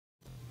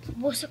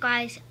What's up,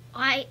 guys?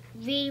 I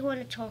really want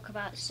to talk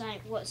about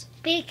something what's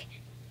big.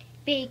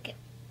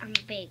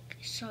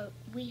 So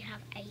we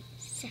have a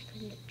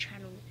second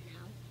channel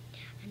now,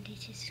 and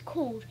it is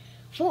called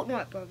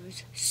Fortnight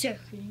Brothers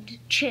Second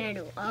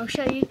Channel. I'll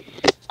show you.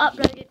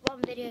 Uploaded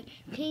one video.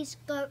 Please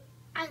go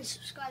and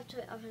subscribe to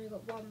it. I've only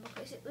got one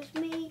because it was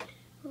me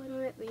who went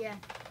on it, but yeah.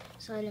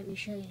 So let me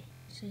show you.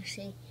 So you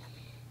see,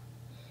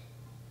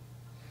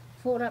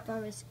 Fortnight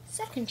Brothers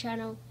Second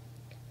Channel.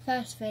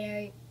 First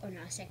video on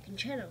our second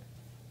channel.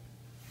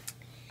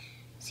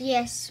 So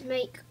yes,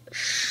 make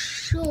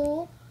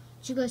sure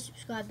to go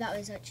subscribe. That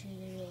was actually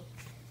me.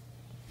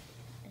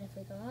 And if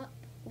we go up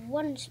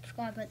one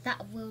subscriber,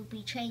 that will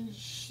be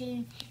changed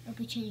soon. It'll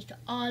be changed to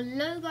our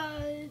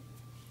logo.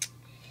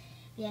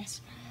 Yes,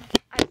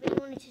 I've been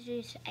wanting to do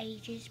this for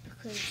ages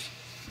because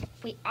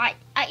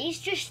it's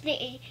just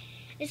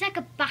it's like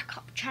a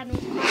backup channel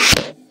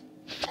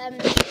kind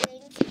of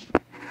thing.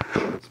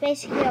 It's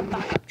basically a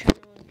backup channel.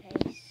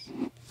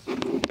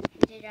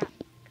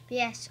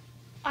 Yes,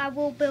 I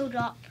will build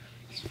up.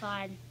 It's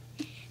fine.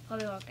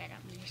 Probably won't get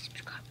that many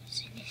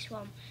subscribers in this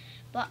one,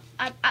 but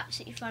I'm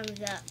absolutely fine with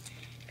that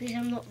because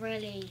I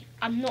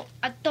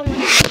don't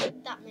want to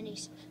get that many.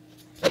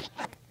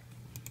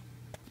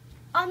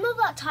 I'm not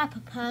that type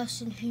of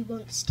person who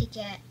wants to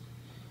get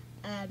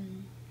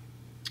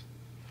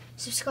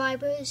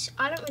subscribers.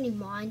 I don't really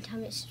mind how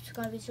many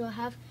subscribers I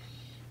have,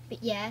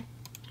 but yeah.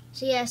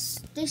 So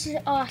yes, this is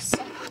our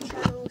second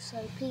channel. So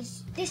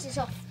please, this is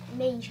our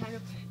main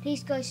channel.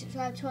 Please go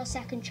subscribe to our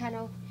second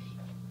channel.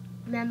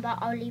 Remember,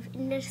 I'll leave it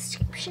in the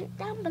description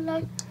down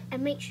below,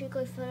 and make sure you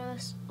go follow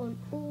us on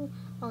all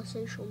our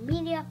social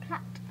media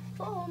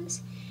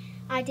platforms.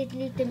 I did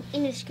leave them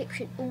in the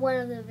description on one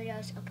of the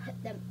videos. I'll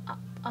put them up.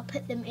 I'll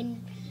put them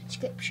in the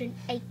description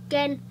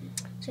again.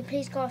 So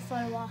please go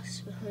follow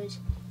us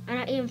and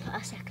I even put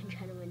our second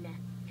channel in there.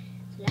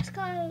 So let's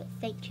go.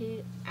 Thank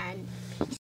you and peace.